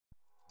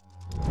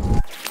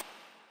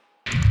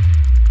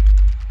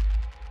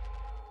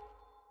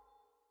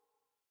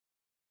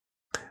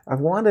I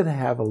wanted to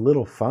have a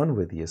little fun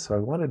with you, so I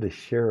wanted to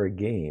share a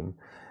game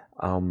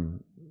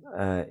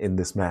in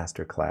this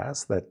master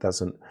class that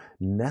doesn't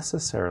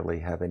necessarily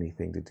have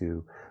anything to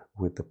do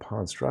with the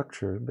pawn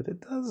structure, but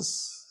it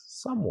does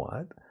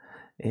somewhat,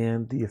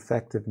 and the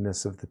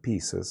effectiveness of the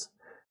pieces.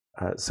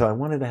 So I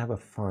wanted to have a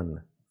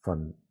fun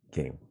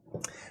game.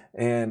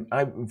 And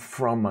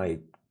from my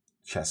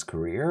chess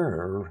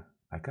career,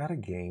 I got a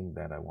game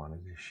that I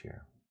wanted to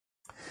share.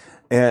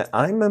 And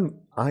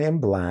I am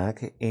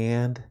black,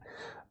 and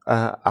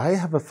I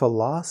have a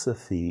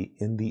philosophy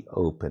in the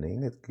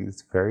opening.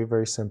 It's very,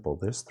 very simple.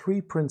 There's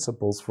 3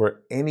 principles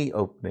for any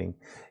opening,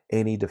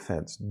 any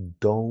defense.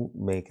 Don't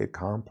make it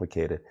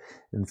complicated.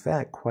 In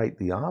fact, quite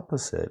the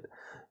opposite.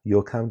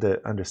 You'll come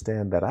to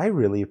understand that I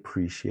really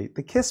appreciate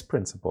the KISS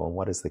principle. And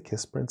what is the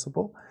KISS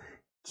principle?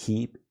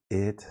 Keep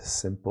it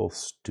simple,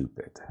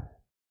 stupid.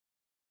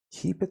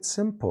 Keep it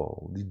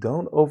simple.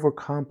 Don't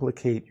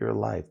overcomplicate your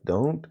life.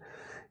 Don't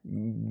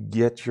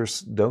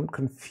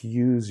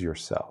confuse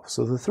yourself.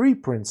 So the 3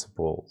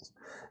 principles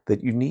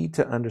that you need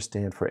to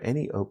understand for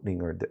any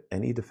opening or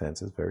any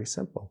defense is very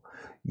simple.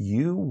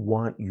 You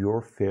want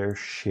your fair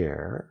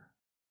share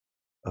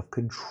of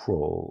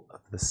control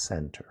of the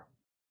center.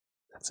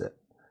 That's it.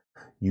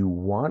 You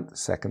want,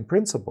 second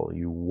principle,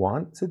 you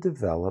want to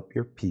develop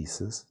your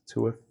pieces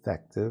to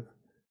effective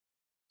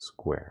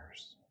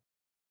squares.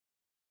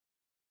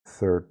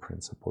 Third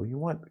principle, you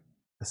want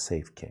a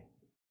safe king.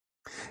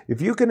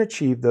 If you can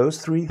achieve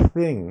those 3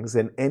 things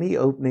in any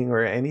opening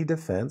or any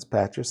defense,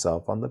 pat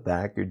yourself on the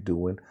back, you're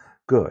doing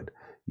good.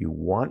 You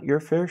want your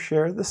fair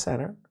share of the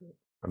center,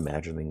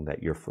 imagining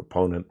that your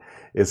opponent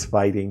is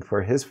fighting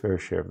for his fair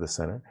share of the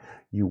center.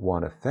 You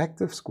want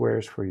effective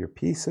squares for your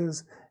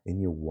pieces, and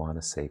you want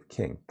a safe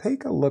king.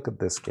 Take a look at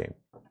this game.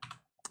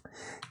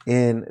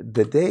 In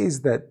the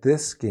days that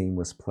this game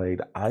was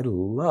played, I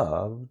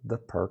loved the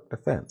Perk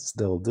defense,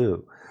 still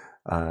do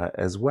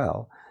as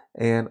well.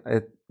 And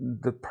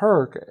the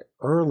Perk,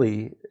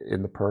 early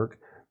in the Perk,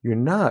 you're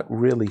not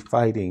really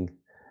fighting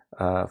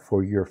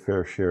for your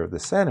fair share of the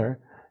center.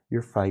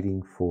 You're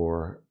fighting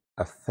for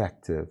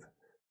effective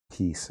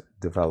piece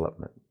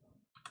development.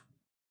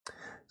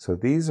 So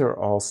these are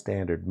all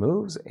standard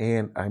moves,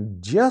 and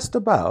I'm just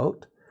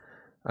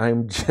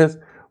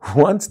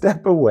one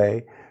step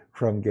away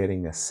from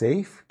getting a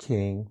safe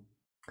king.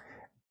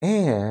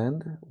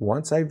 And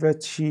once I've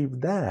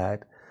achieved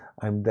that,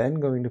 I'm then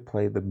going to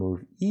play the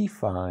move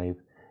e5,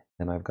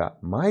 and I've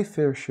got my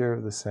fair share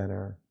of the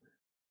center,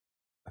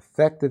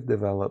 effective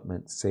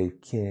development,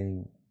 safe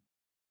king.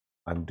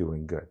 I'm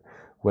doing good.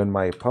 When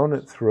my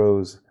opponent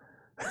throws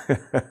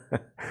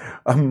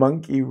a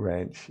monkey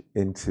wrench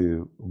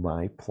into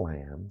my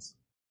plans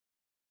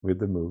with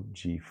the move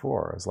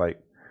g4, I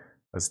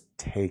was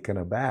taken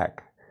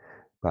aback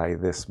by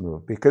this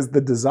move, because the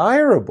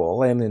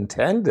desirable and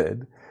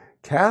intended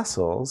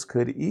castles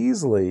could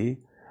easily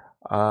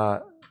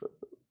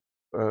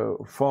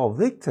fall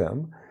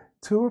victim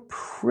to a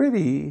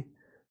pretty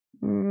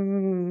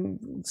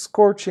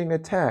scorching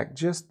attack.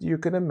 Just, you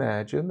can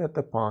imagine that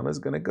the pawn is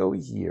going to go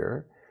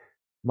here.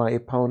 My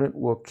opponent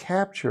will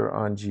capture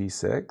on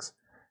g6,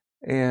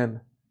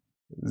 and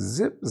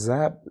zip,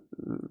 zap,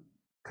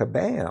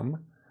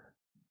 kabam,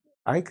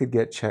 I could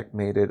get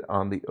checkmated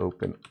on the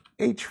open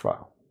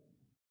h-file.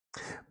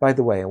 By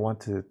the way, I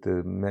want to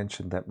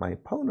mention that my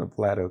opponent,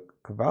 Vlado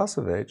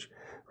Kovacevic,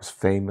 was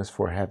famous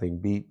for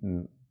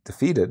having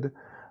defeated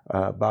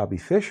Bobby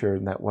Fischer,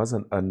 and that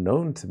wasn't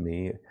unknown to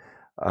me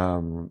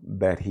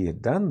that he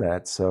had done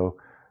that. So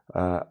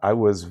I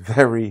was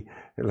very,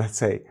 let's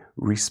say,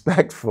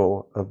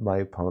 respectful of my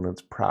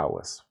opponent's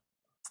prowess,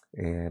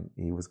 and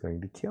he was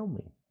going to kill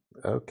me.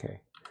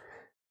 Okay,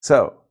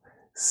 so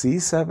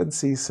c7,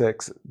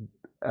 c6,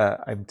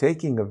 I'm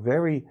taking a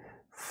very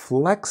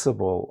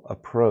flexible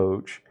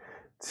approach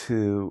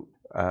to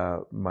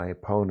my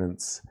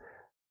opponent's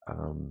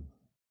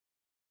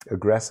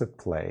aggressive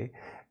play.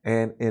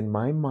 And in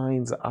my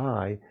mind's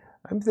eye,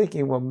 I'm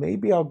thinking, well,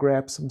 maybe I'll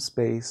grab some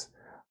space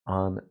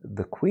on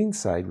the queen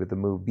side with the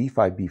move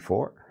b5,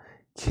 b4,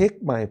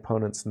 kick my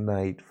opponent's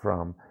knight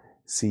from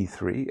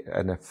c3,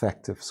 an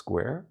effective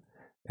square,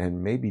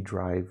 and maybe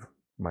drive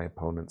my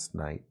opponent's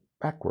knight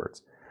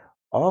backwards.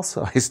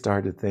 Also, I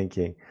started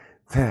thinking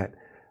that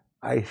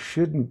I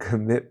shouldn't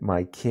commit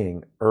my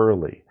king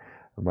early.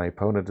 My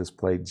opponent has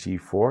played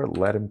g4,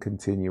 let him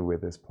continue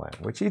with his plan,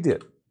 which he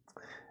did.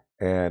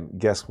 And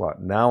guess what?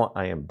 Now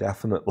I am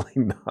definitely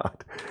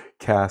not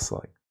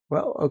castling.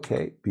 Well,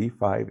 okay,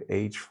 b5,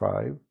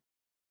 h5.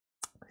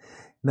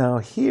 Now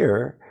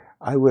here,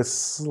 I was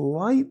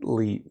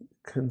slightly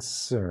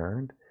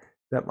concerned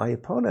that my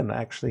opponent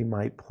actually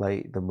might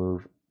play the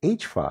move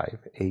h5,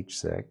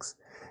 h6,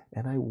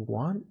 and I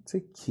want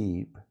to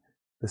keep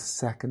the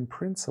second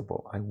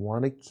principle. I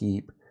want to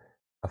keep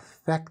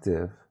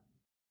effective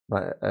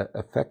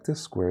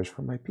squares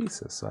for my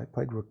pieces. So I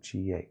played rook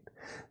g8.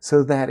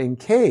 So that in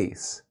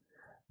case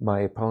my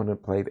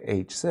opponent played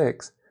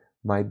h6,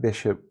 my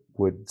bishop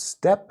would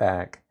step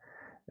back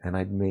and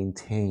I'd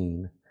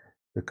maintain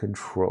the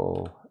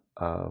control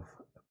of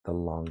the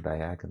long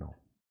diagonal.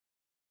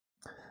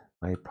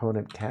 My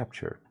opponent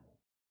captured.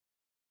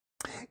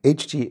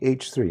 HG,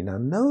 H3. Now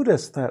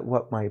notice that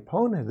what my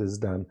opponent has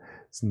done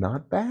is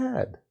not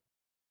bad.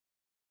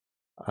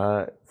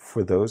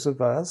 For those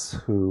of us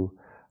who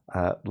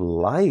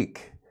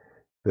like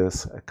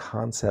this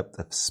concept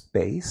of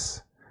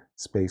space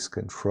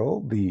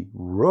control, the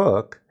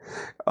rook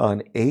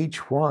on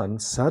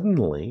H1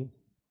 suddenly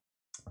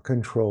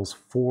controls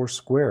 4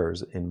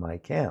 squares in my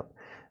camp.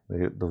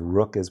 The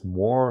rook is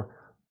more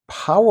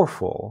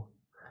powerful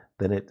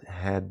than it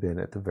had been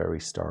at the very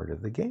start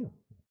of the game.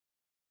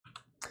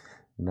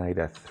 Knight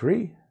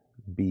F3,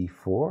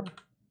 B4,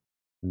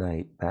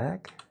 knight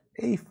back,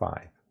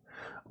 A5.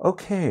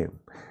 Okay,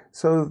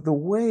 so the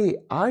way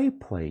I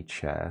play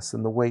chess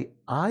and the way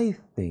I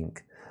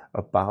think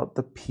about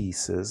the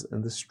pieces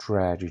and the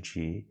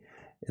strategy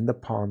in the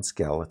pawn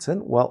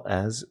skeleton, well,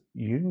 as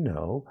you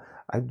know,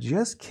 I've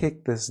just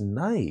kicked this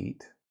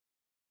knight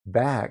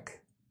back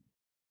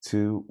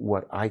to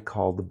what I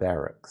call the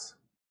barracks.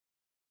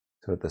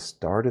 So at the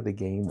start of the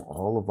game,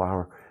 all of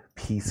our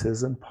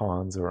pieces and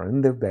pawns are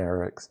in their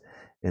barracks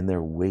and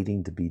they're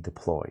waiting to be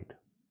deployed.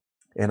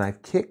 And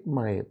I've kicked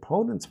my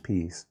opponent's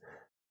piece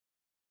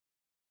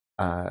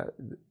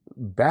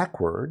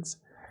backwards,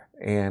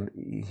 and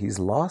he's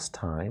lost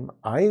time.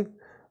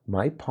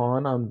 My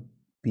pawn on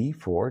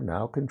B4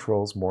 now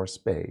controls more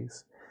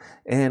space,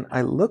 and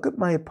I look at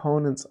my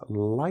opponent's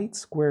light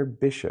square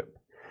bishop,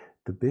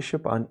 the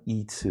bishop on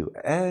E2,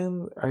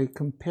 and I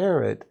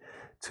compare it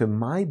to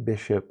my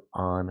bishop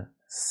on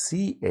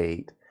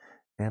C8,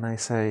 and I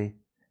say,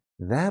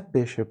 that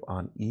bishop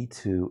on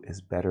E2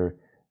 is better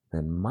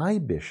than my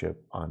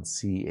bishop on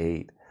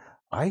C8.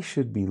 I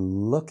should be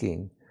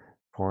looking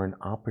for an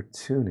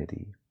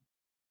opportunity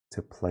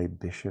to play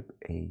bishop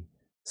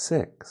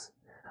A6.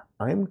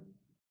 I'm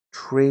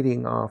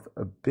trading off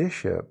a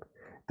bishop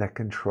that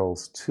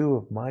controls 2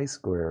 of my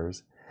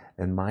squares,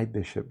 and my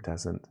bishop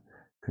doesn't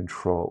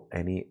control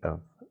any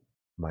of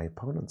my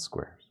opponent's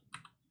squares.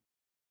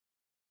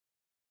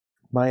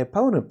 My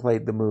opponent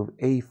played the move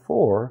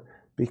A4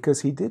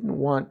 because he didn't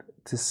want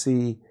to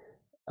see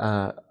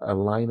a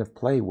line of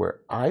play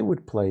where I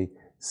would play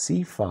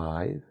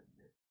C5,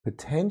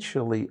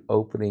 potentially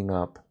opening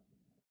up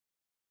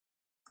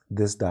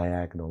this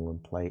diagonal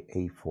and play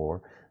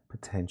A4,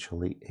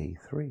 potentially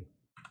A3.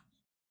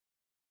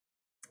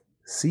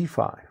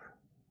 C5.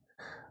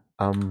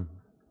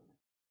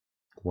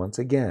 Once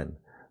again,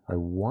 I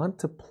want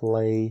to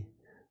play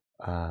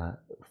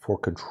for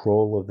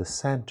control of the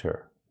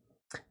center.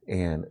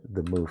 And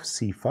the move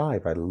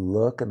C5, I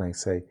look and I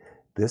say,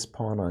 this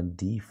pawn on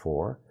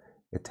D4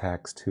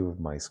 attacks 2 of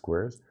my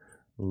squares.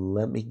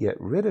 Let me get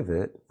rid of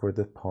it for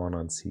the pawn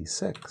on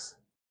C6.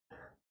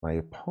 My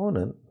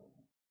opponent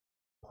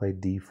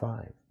played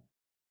D5.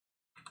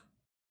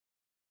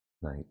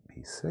 Knight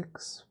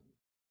B6.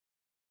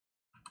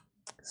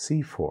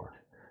 C4.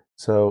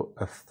 So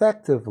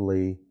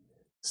effectively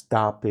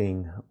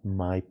stopping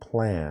my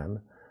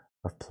plan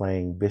of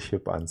playing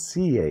bishop on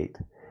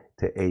C8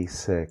 to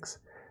A6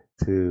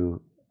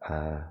 to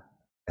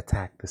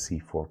attack the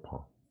C4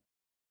 pawn.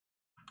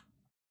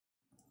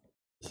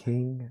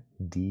 King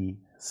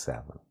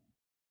D7.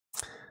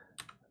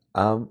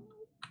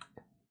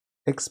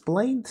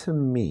 Explain to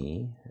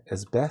me,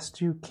 as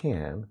best you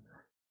can,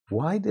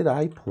 why did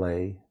I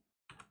play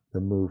the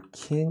move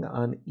king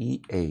on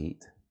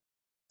E8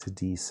 to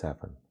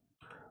D7?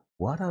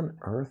 What on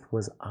earth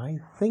was I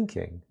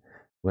thinking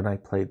when I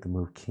played the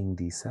move king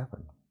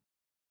D7?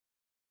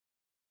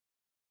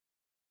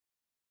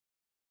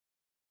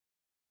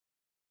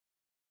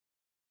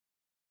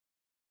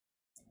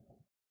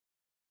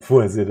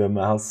 Was it a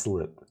mouse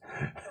slip?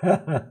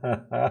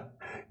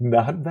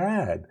 Not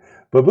bad.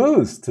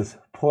 Baboose, to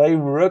play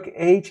rook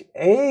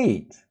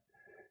H8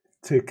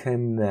 to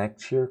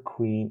connect your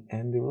queen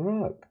and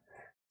rook,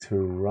 to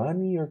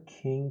run your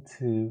king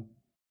to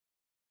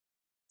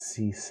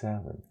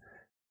C7.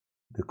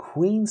 The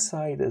queen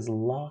side is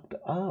locked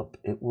up.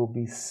 It will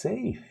be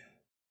safe.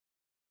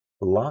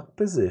 Locked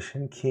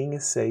position, king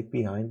is safe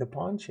behind the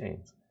pawn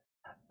chains.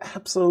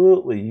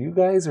 Absolutely, you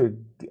guys are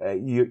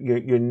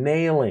you're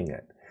nailing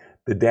it.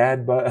 The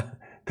dad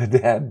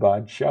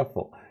bod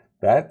shuffle.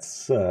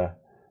 That's the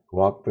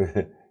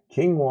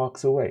king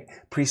walks away.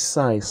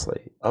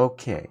 Precisely.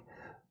 Okay.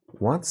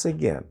 Once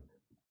again,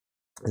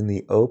 in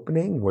the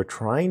opening, we're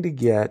trying to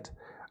get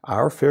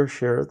our fair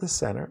share of the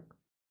center.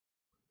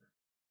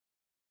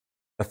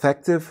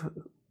 Effective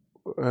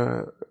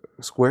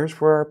squares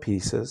for our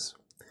pieces.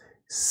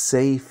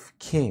 Safe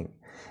king.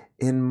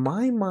 In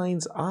my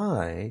mind's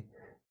eye,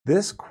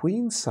 this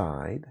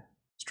queenside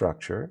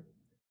structure,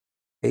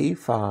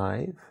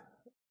 A5,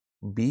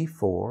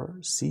 B4,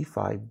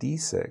 C5,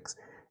 D6,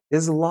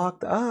 is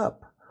locked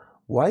up.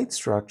 White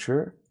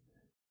structure,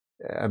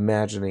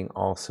 imagining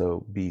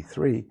also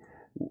B3,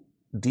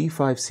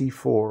 D5,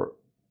 C4,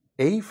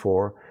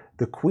 A4,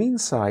 the queen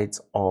side's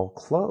all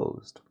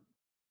closed.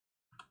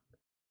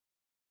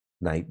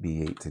 Knight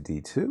B8 to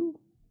D2.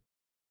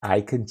 I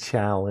can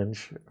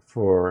challenge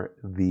for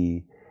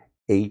the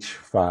H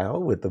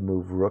file with the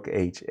move rook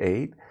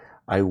h8.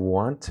 I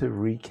want to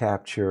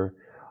recapture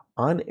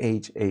on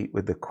h8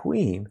 with the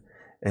queen,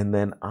 and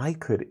then I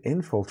could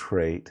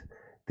infiltrate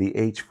the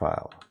H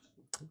file.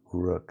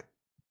 Rook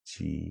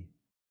G1,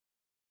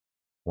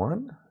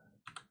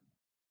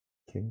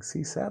 King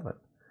C7.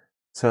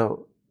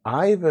 So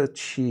I've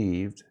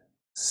achieved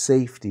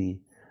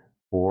safety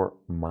for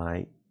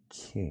my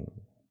king.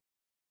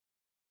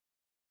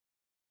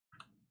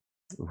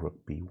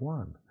 Rook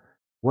B1.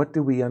 What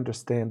do we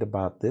understand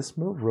about this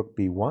move, Rook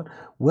B1?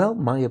 Well,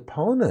 my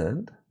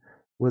opponent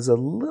was a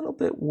little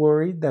bit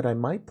worried that I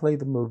might play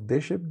the move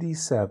Bishop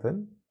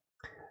D7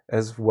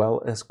 as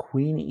well as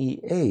Queen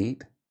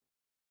E8.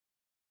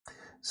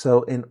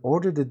 So in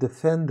order to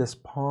defend this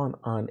pawn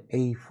on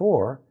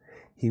A4,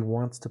 he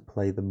wants to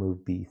play the move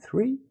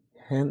B3,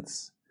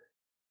 hence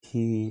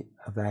he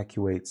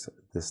evacuates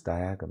this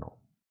diagonal.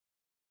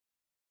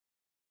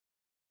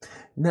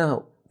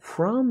 Now,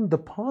 from the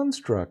pawn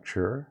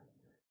structure,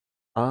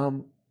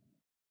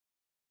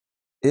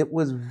 it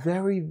was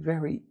very,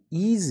 very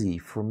easy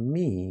for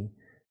me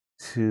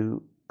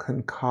to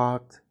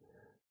concoct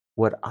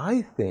what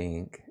I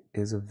think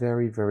is a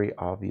very, very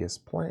obvious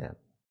plan.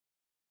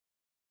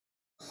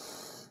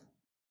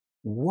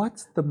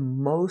 What's the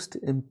most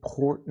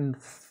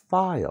important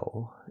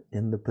file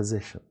in the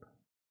position?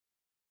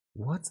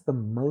 What's the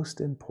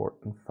most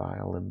important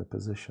file in the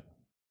position?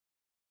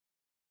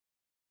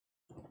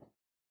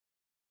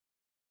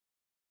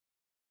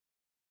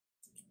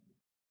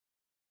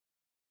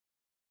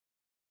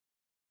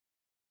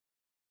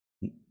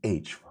 The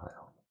H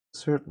file,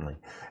 certainly.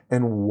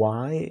 And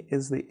why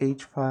is the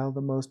H file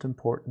the most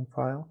important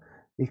file?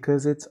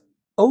 Because it's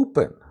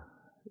open.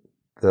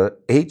 The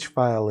H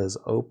file is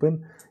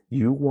open.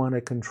 You want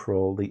to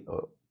control the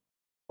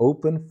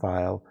open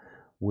file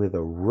with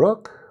a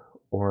rook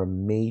or a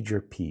major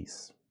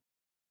piece.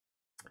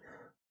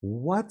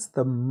 What's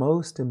the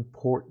most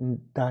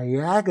important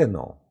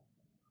diagonal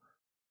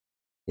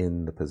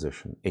in the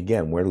position?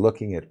 Again, we're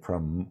looking at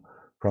from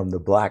the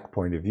black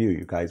point of view.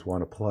 You guys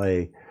want to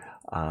play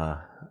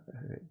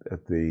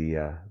at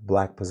the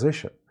black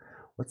position.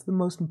 What's the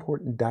most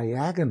important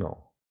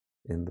diagonal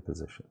in the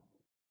position?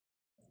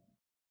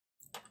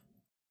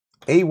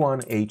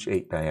 A1,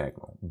 H8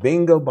 diagonal.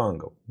 Bingo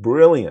bongo.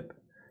 Brilliant.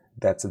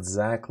 That's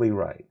exactly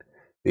right.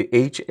 The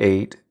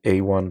H8,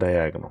 A1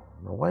 diagonal.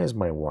 Now, why does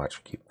my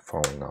watch keep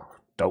falling off?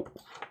 Dope.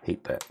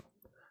 Hate that.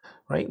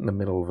 Right in the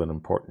middle of an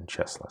important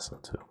chess lesson,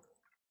 too.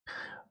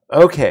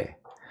 Okay.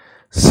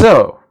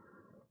 So,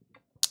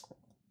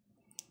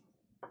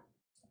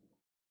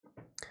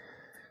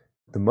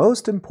 the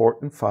most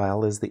important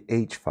file is the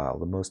H file.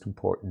 The most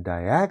important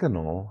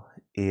diagonal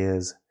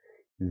is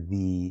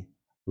the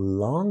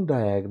long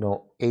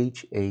diagonal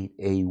H8,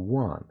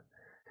 A1.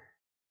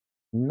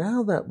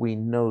 Now that we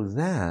know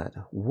that,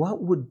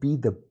 what would be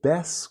the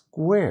best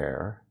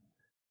square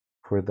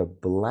for the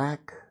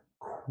black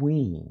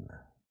queen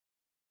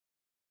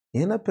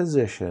in a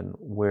position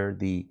where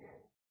the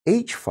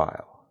H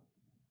file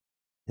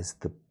is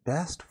the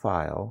best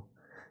file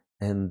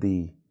and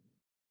the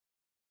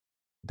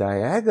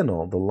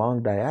diagonal, the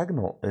long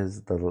diagonal,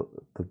 is the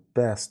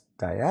best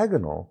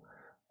diagonal?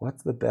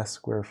 What's the best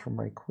square for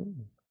my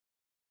queen?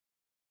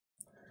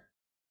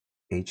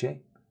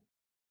 H8.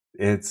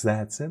 It's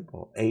that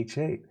simple,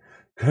 H8.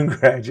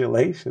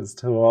 Congratulations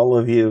to all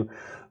of you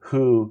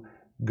who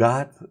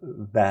got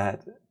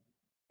that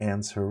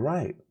answer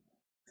right.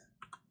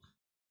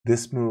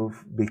 This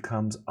move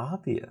becomes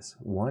obvious.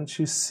 Once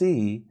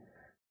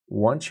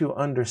you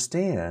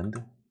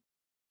understand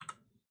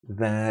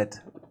that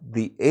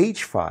the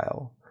H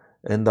file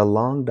and the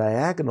long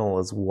diagonal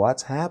is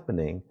what's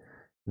happening,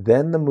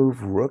 then the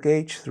move Rook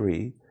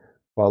H3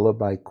 followed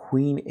by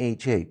Queen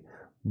H8.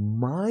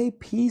 My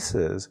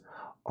pieces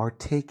are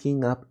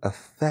taking up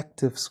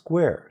effective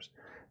squares.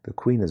 The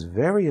queen is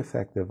very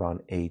effective on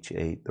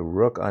H8. The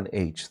rook on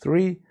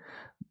H3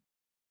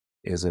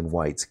 is in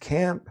white's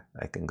camp.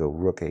 I can go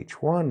Rook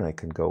H1. I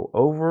can go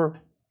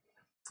over.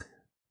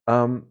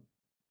 Both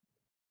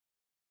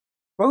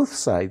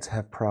sides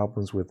have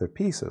problems with their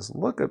pieces.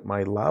 Look at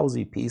my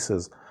lousy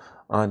pieces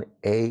on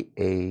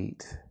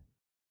A8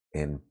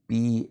 and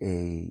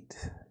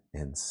B8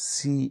 and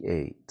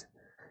C8.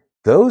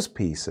 Those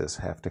pieces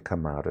have to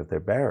come out of their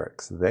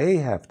barracks. They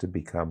have to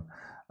become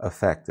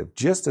effective.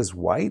 Just as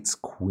white's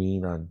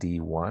queen on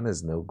D1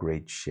 is no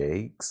great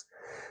shakes,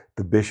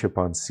 the bishop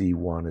on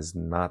C1 is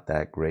not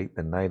that great.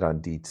 The knight on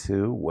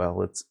D2,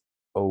 well, it's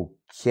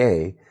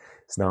okay.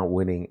 It's not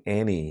winning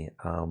any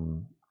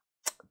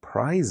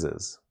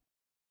prizes.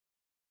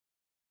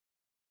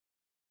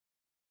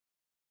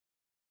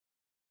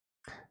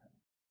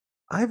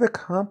 I've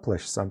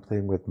accomplished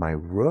something with my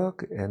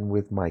rook and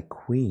with my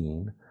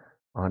queen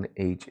on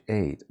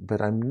H8,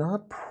 but I'm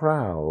not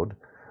proud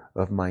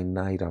of my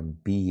knight on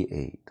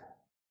B8.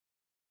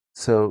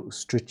 So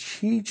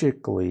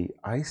strategically,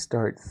 I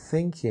start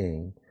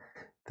thinking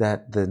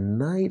that the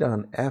knight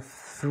on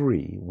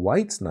F3,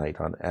 white's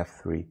knight on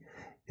F3,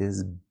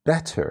 is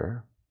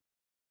better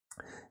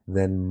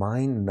than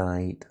my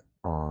knight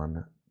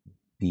on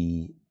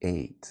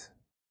b8,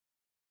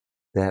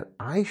 that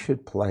I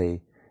should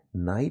play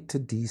knight to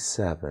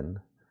d7,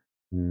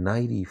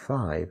 knight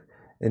e5,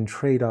 and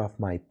trade off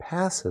my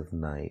passive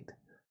knight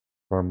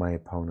for my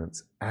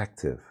opponent's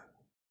active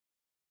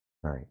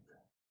knight.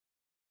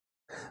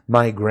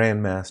 My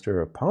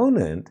grandmaster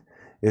opponent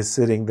is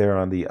sitting there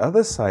on the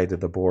other side of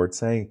the board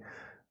saying,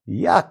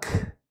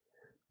 yuck,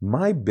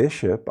 my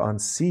bishop on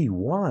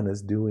c1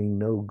 is doing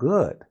no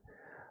good.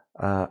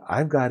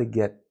 I've got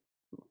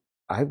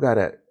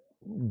to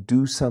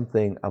do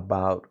something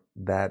about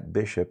that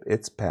bishop.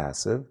 It's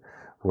passive,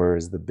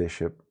 whereas the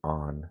bishop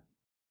on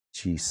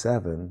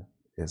g7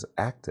 is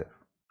active.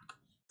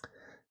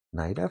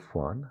 Knight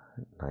f1,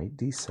 knight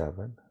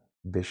d7,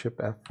 bishop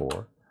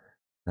f4,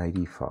 knight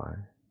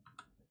e5.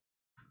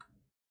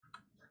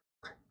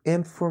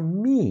 And for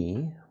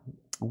me,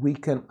 we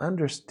can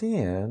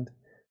understand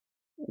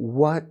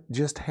what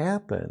just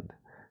happened.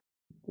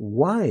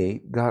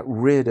 White got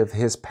rid of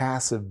his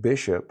passive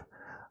bishop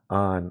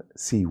on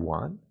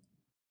c1,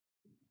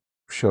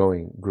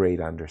 showing great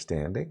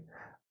understanding.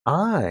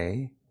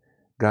 I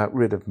got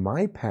rid of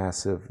my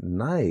passive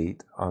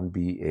knight on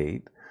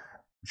b8,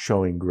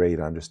 showing great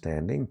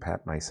understanding.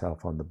 Pat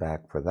myself on the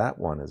back for that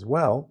one as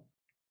well.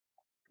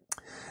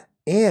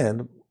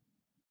 And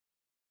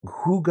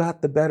who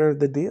got the better of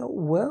the deal?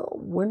 Well,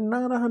 we're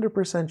not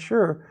 100%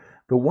 sure,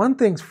 but one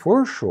thing's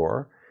for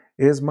sure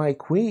is my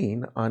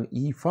queen on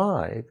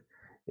e5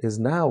 is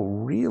now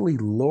really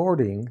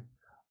lording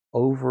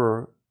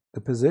over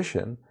the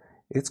position.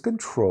 It's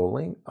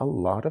controlling a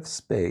lot of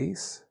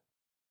space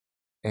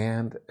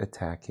and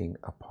attacking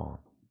a pawn.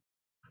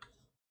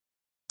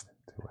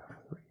 To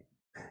f3.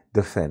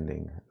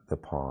 Defending the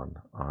pawn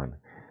on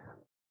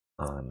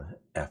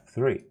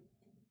f3.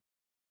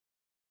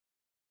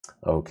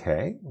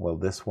 Okay, well,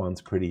 this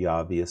one's pretty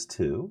obvious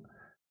too.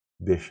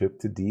 Bishop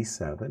to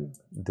d7,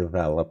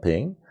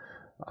 developing,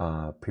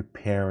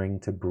 preparing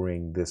to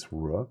bring this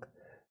rook,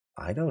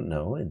 I don't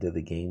know, into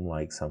the game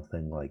like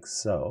something like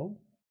so.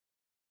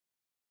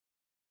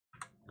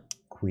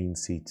 Queen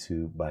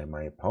c2 by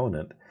my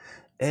opponent.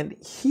 And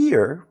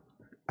here,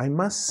 I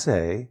must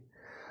say,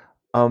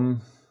 I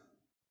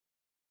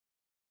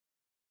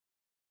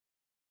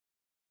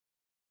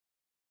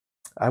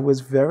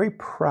was very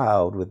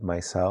proud with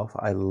myself.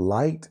 I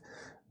liked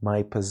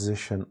my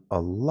position a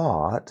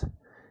lot,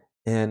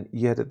 and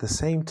yet at the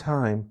same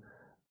time,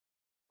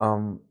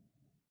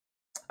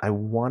 I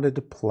wanted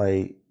to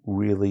play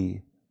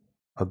really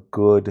a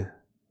good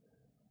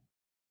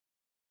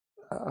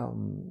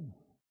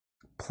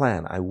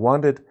plan. I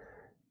wanted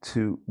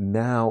to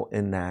now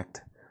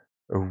enact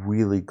a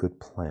really good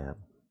plan.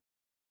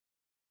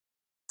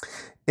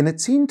 And it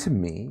seemed to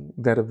me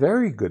that a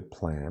very good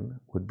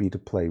plan would be to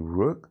play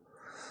rook,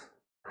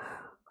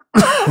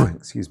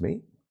 excuse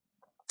me,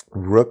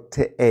 rook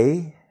to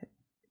A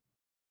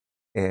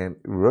and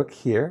rook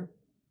here.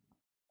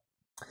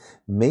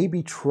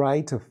 Maybe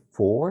try to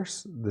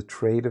force the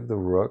trade of the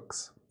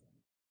rooks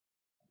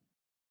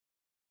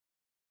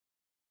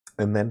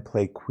and then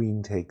play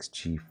queen takes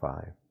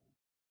g5.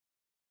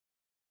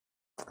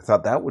 I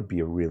thought that would be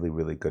a really,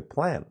 really good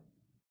plan.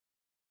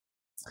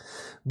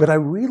 But I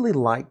really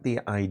like the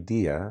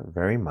idea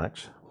very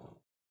much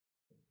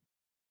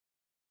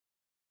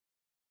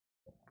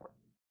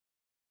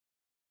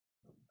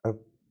of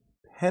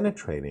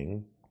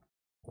penetrating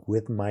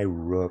with my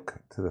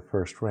rook to the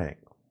first rank.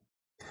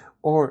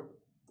 Or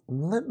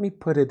let me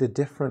put it a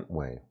different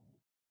way.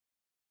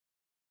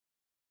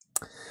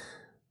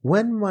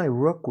 When my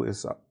rook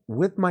was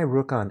with my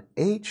rook on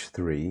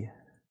h3,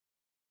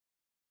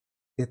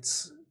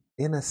 it's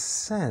in a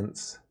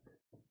sense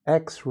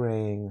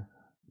x-raying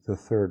the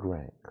third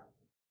rank.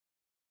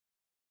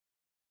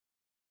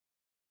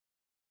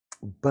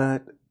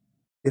 But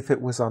if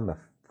it was on the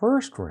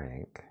first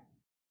rank,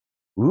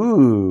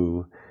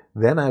 ooh,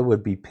 then I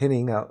would be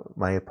pinning out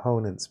my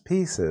opponent's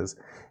pieces.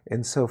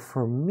 And so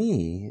for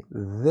me,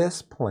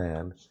 this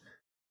plan,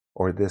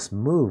 or this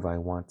move, I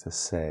want to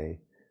say,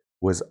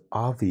 was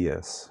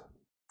obvious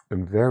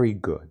and very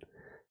good.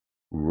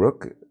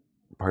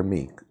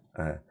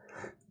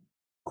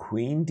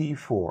 Queen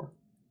d4,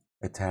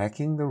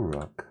 attacking the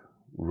rook,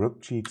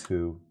 rook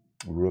g2,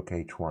 rook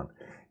h1.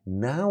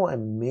 Now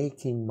I'm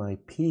making my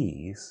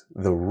piece,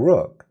 the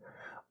rook,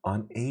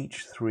 on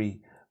h3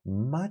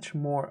 much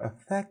more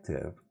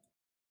effective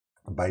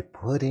by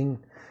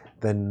putting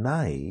the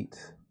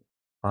knight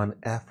on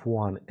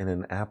f1 in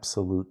an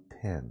absolute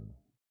pin.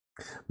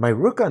 My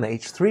rook on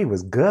h3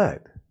 was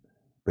good,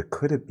 but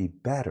could it be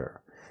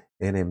better?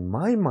 And in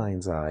my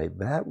mind's eye,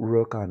 that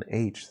rook on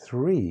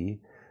h3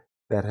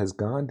 that has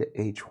gone to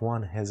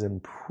h1 has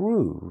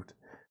improved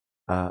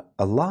a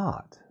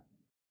lot.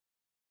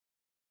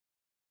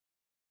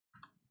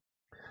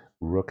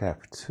 Rook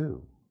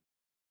f2.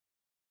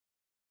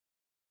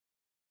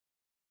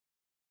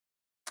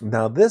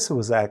 Now this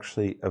was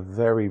actually a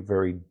very,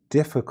 very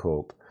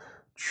difficult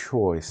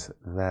choice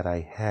that I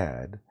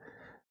had.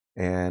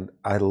 And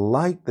I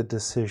like the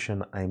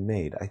decision I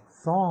made. I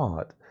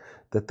thought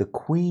that the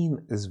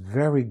queen is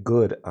very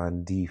good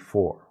on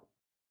d4.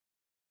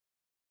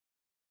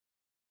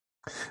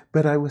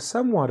 But I was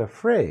somewhat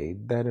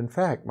afraid that, in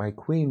fact, my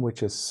queen,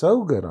 which is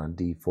so good on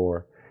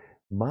d4,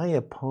 my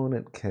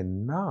opponent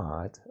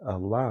cannot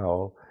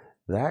allow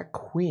that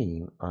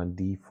queen on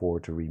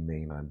d4 to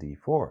remain on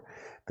d4.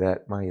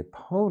 That my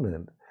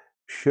opponent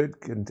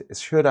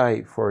should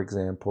I, for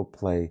example,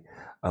 play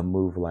a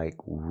move like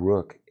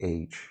rook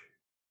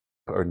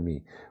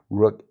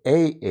rook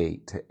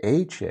a8 to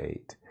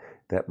h8,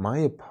 that my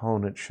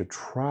opponent should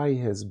try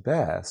his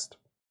best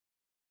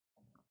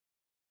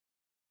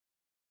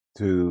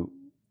to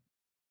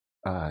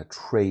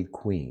trade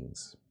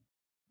queens.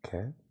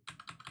 Okay.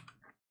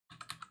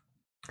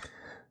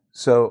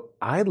 So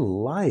I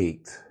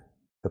liked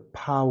the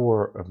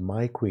power of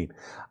my queen.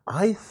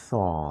 I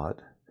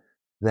thought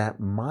that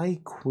my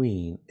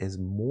queen is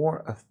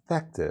more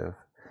effective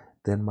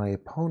than my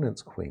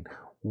opponent's queen.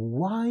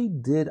 Why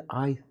did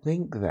I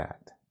think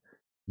that?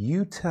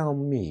 You tell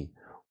me,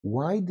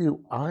 why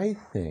do I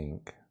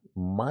think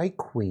my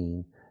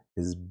queen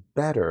is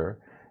better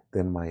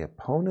than my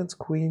opponent's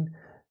queen?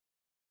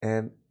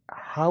 And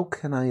how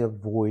can I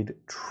avoid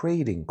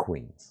trading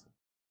queens?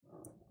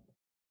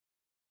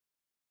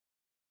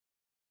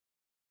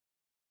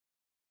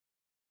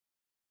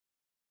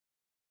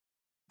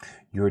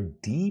 You're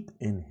deep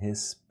in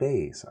his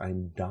space.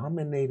 I'm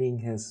dominating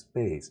his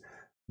space.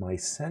 My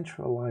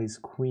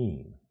centralized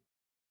queen.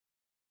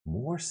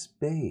 More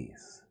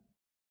space.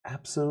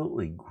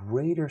 Absolutely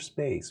greater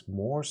space.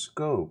 More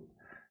scope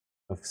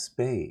of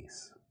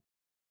space.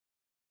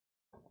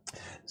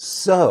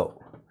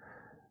 So,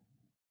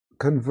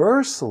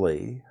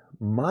 conversely,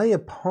 my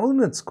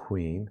opponent's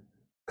queen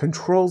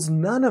controls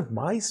none of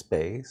my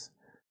space.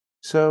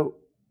 So,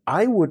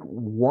 I would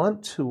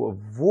want to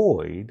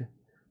avoid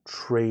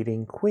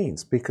trading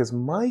queens because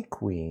my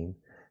queen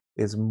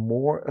is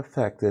more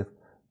effective.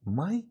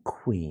 My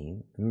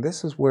queen, and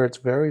this is where it's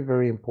very,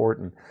 very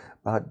important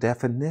about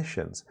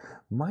definitions,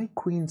 my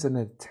queen's an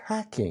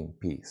attacking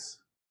piece.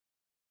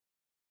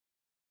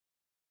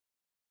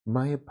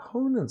 My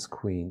opponent's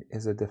queen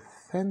is a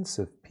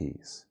defensive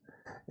piece.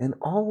 And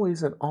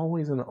always and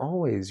always and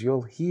always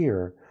you'll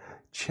hear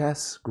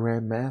chess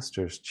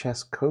grandmasters,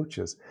 chess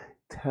coaches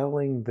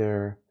telling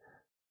their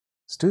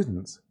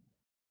students,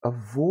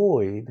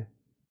 avoid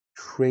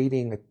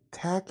trading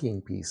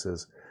attacking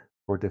pieces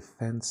for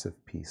defensive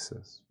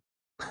pieces.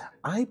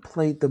 I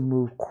played the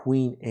move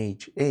queen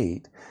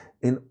h8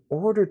 in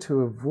order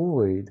to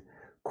avoid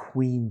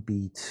queen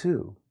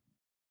b2.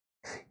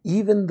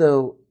 Even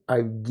though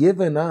I've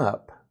given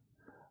up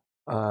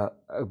a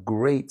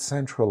great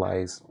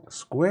centralized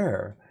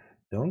square,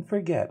 don't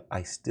forget,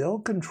 I still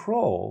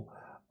control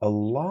a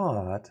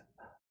lot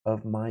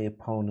of my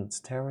opponent's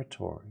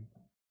territory.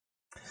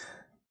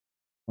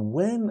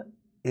 When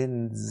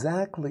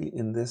exactly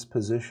in this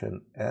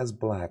position as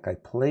black, I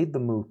played the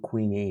move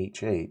queen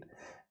h8.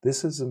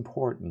 This is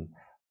important.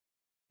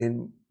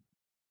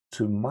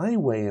 To my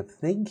way of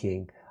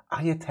thinking,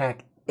 I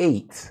attack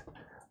 8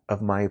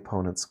 of my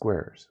opponent's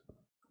squares.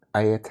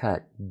 I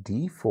attack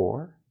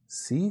d4,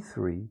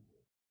 c3,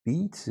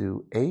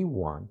 b2,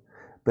 a1,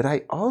 but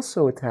I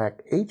also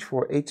attack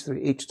h4,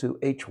 h3, h2,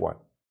 h1.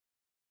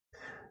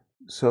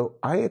 So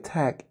I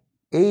attack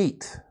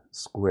 8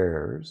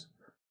 squares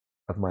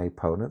of my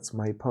opponent's.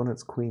 My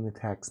opponent's queen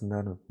attacks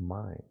none of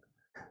mine.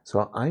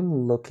 So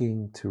I'm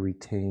looking to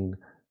retain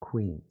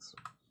queens.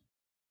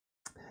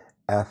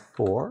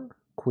 f4,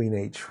 queen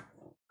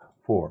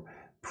h4.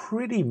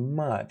 Pretty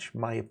much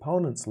my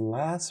opponent's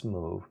last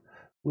move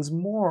was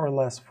more or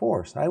less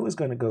forced. I was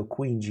going to go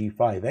queen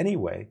g5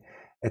 anyway,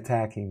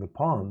 attacking the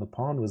pawn. The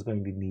pawn was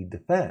going to need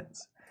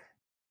defense.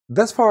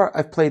 Thus far,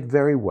 I've played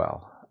very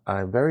well.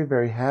 I'm very,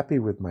 very happy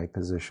with my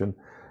position.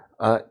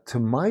 To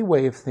my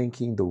way of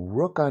thinking, the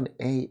rook on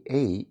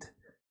a8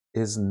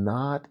 is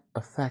not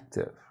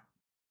effective.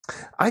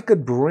 I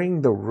could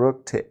bring the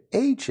rook to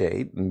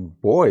h8, and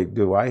boy,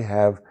 do I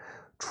have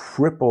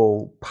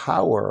triple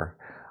power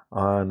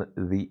on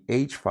the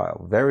h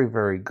file. Very,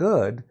 very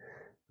good,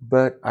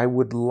 but I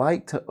would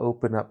like to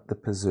open up the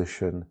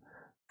position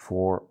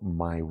for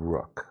my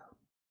rook.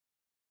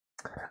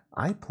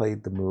 I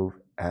played the move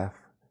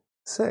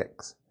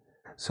f6.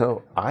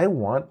 So I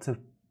want to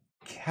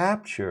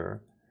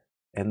capture,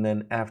 and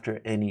then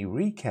after any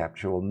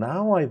recapture, well,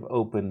 now I've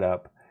opened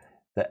up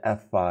the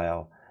f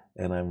file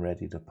and I'm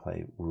ready to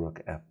play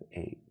rook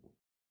f8.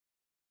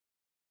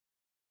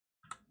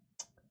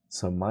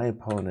 So my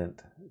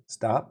opponent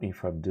stopped me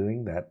from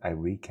doing that. I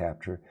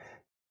recapture,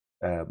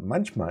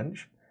 munch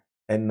munch,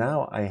 and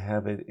now I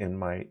have it in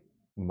my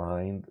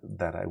mind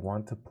that I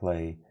want to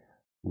play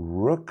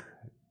rook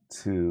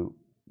to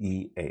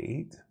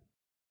e8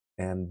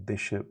 and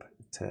bishop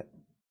to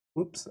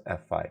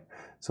f5.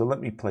 So let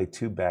me play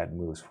 2 bad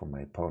moves for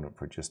my opponent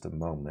for just a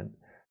moment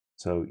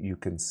so you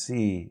can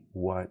see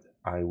what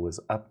I was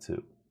up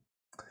to.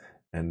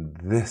 And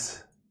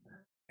this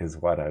is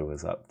what I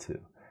was up to.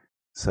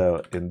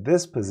 So in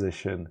this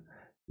position,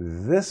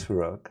 This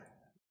rook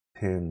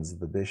pins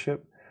the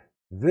bishop.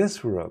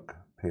 This rook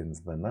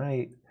pins the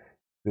knight.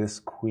 This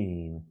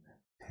queen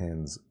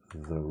pins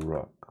the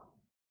rook.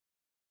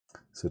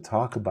 So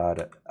talk about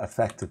it.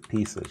 Effective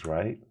pieces,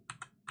 right?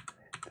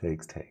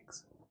 Takes,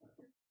 takes.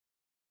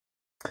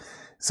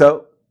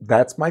 So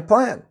that's my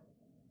plan.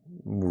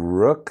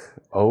 Rook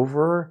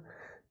over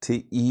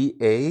to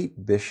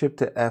e8, bishop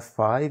to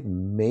f5.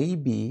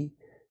 Maybe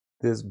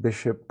this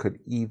bishop could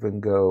even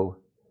go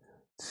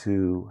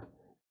to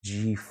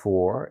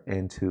g4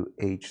 and to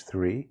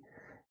h3.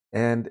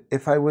 And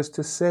if I was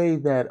to say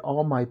that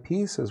all my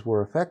pieces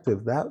were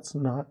effective, that's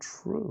not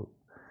true.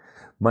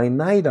 My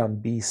knight on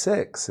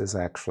b6 is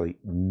actually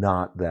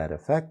not that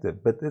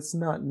effective, but it's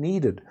not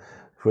needed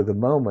for the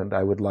moment.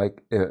 I would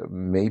like,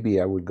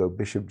 maybe I would go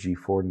bishop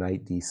g4,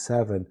 knight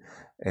d7,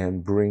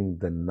 and bring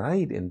the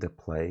knight into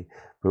play.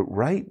 But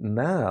right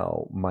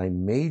now, my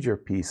major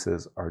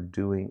pieces are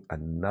doing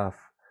enough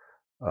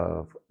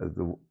of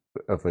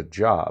a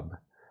job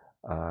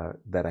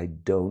that I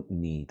don't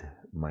need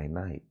my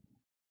knight.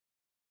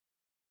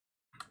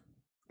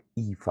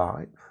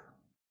 e5.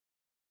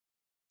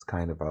 It's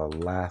kind of a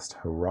last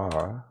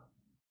hurrah.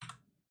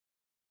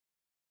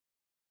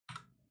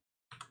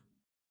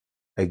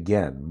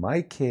 Again,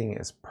 my king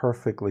is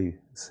perfectly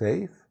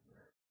safe.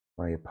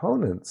 My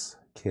opponent's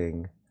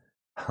king,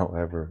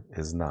 however,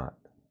 is not.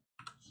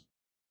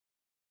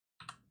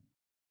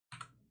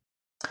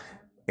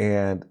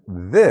 And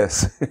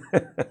this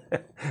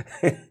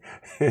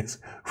is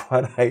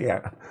what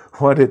I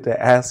wanted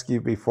to ask you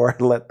before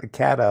I let the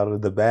cat out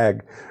of the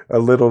bag a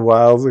little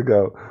whiles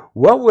ago.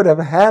 What would have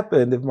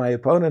happened if my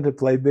opponent had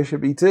played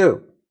bishop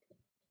e2?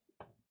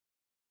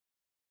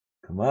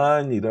 Come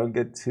on, you don't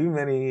get too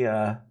many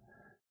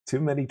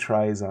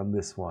tries on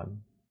this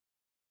one.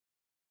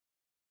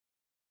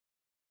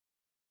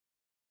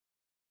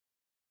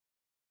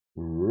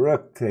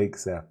 Rook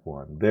takes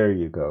f1. There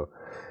you go.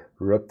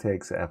 Rook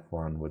takes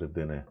f1 would have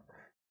been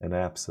an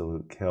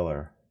absolute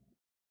killer.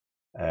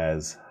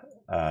 As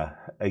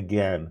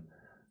again,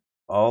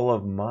 all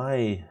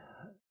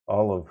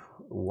of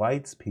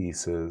White's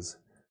pieces,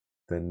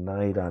 the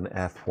knight on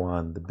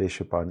f1, the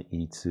bishop on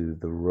e2,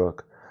 the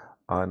rook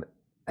on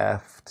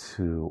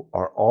f2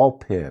 are all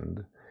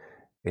pinned,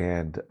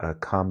 and a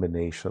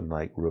combination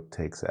like rook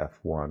takes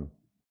f1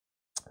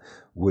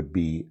 would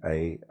be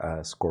a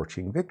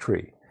scorching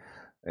victory.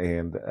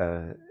 And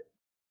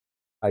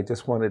I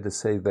just wanted to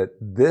say that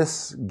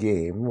this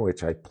game,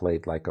 which I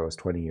played like I was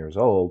 20 years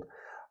old,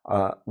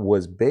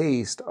 was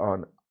based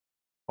on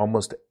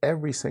almost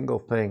every single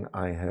thing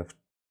I have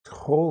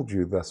told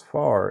you thus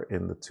far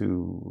in the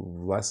 2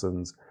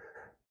 lessons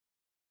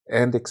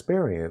and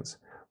experience.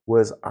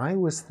 Was I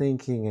was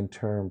thinking in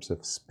terms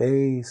of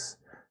space,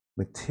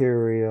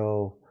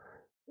 material,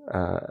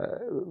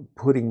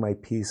 putting my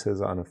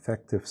pieces on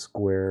effective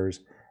squares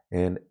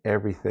and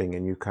everything,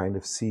 and you kind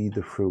of see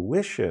the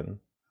fruition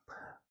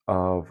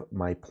of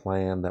my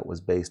plan that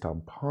was based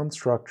on pawn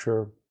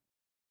structure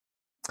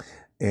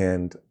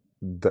and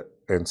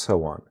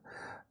so on.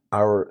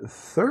 Our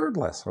third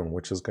lesson,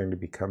 which is going to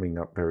be coming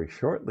up very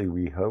shortly,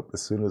 we hope,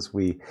 as soon as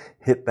we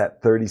hit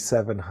that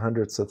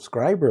 3,700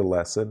 subscriber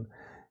lesson,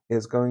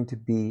 is going to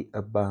be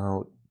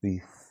about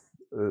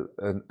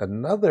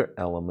another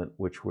element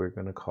which we're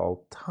going to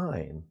call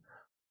time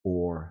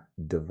or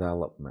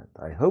development.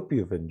 I hope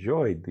you've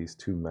enjoyed these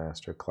 2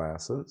 master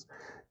classes.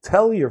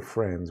 Tell your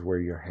friends where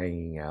you're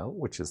hanging out,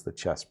 which is the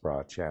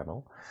chessbrah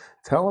channel.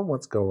 Tell them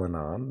what's going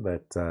on,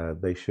 that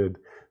they should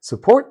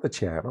support the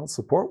channel,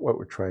 support what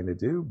we're trying to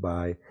do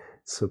by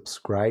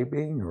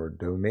subscribing or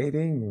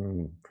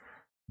donating,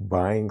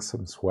 buying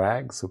some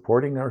swag,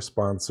 supporting our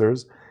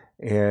sponsors.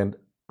 And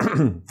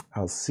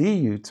I'll see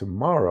you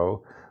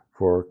tomorrow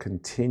for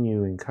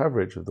continuing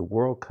coverage of the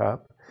World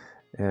Cup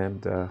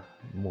and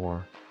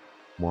more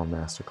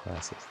master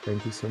classes.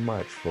 Thank you so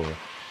much for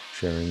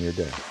sharing your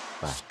day.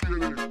 Bye.